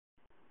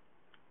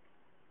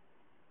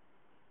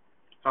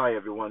Hi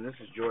everyone, this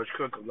is George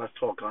Cook of Let's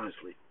Talk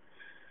Honestly.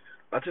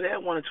 Today I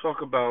want to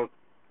talk about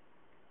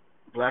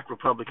black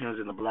Republicans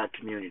and the black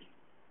community.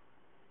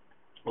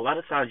 A lot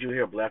of times you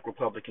hear black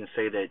Republicans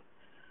say that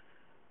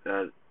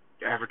the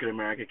African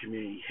American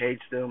community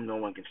hates them, no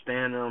one can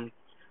stand them,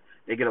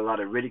 they get a lot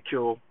of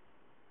ridicule.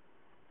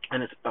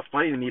 And it's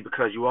funny to me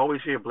because you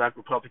always hear black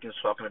Republicans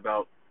talking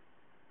about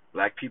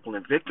black people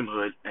in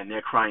victimhood and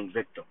they're crying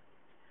victim.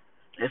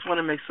 I just want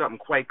to make something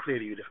quite clear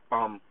to you.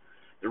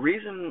 The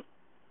reason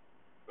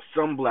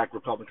some black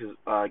Republicans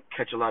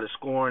catch a lot of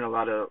scorn, a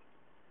lot of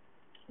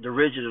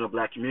derision in the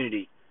black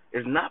community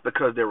is not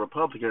because they're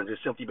Republicans,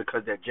 it's simply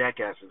because they're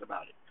jackasses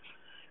about it.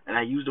 And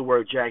I use the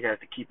word jackass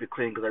to keep it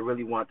clean because I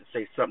really want to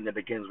say something that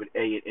begins with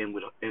A and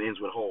ends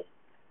with whole.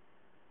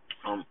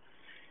 Um,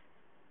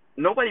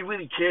 Nobody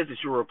really cares that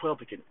you're a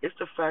Republican. It's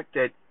the fact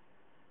that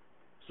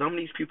some of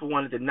these people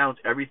want to denounce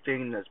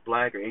everything that's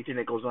black or anything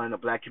that goes on in the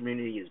black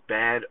community is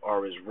bad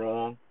or is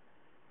wrong,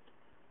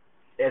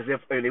 as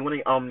if they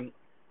want to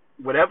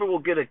whatever will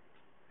get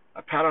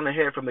a pat on the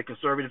head from the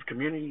conservative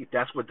community.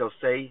 That's what they'll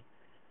say,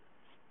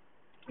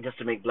 just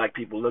to make black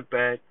people look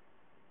bad.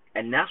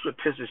 And that's what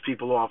pisses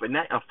people off. And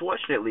that,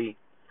 unfortunately,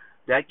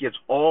 that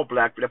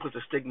puts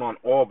a stigma on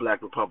all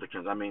black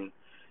Republicans. I mean,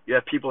 you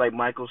have people like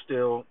Michael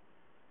Steele,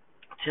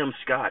 Tim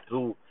Scott,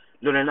 who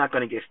they're not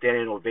going to get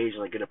standing ovations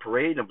or get a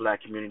parade in the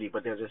black community,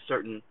 but there's a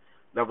certain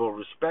level of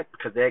respect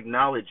because they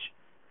acknowledge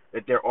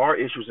that there are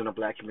issues in the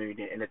black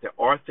community and that there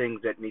are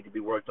things that need to be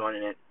worked on.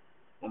 And that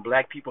when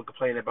black people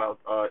complain about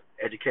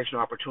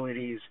educational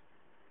opportunities,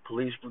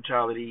 police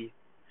brutality,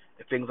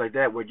 and things like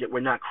that,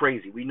 we're not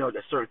crazy. We know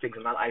that certain things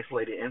are not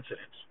isolated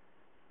incidents.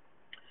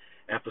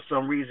 And for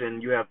some reason,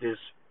 you have this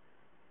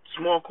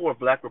small core of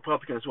black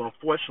Republicans who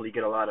unfortunately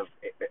get a lot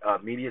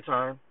of media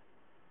time,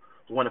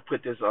 who want to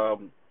put this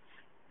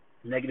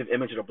negative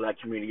image of the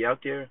black community out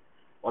there,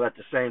 while at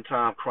the same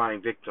time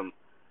crying victim.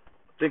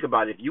 Think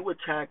about it. If you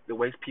attack the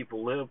ways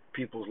people live,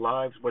 people's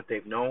lives, what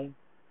they've known,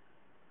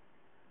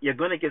 you're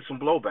going to get some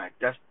blowback.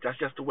 That's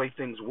just the way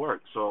things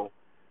work. So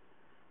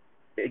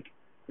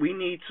we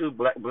need to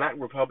black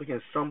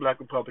Republicans, some black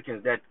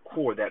Republicans, that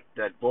core, that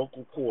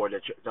vocal core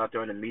that's out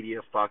there in the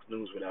media, Fox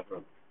News,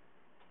 whatever.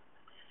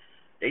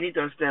 They need to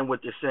understand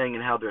what they're saying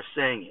and how they're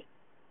saying it.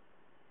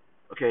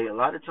 Okay, a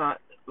lot of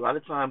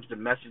times the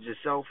message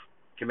itself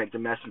can make the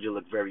messenger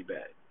look very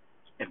bad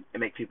and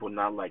make people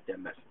not like that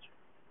message.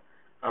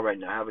 All right,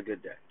 now have a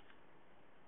good day.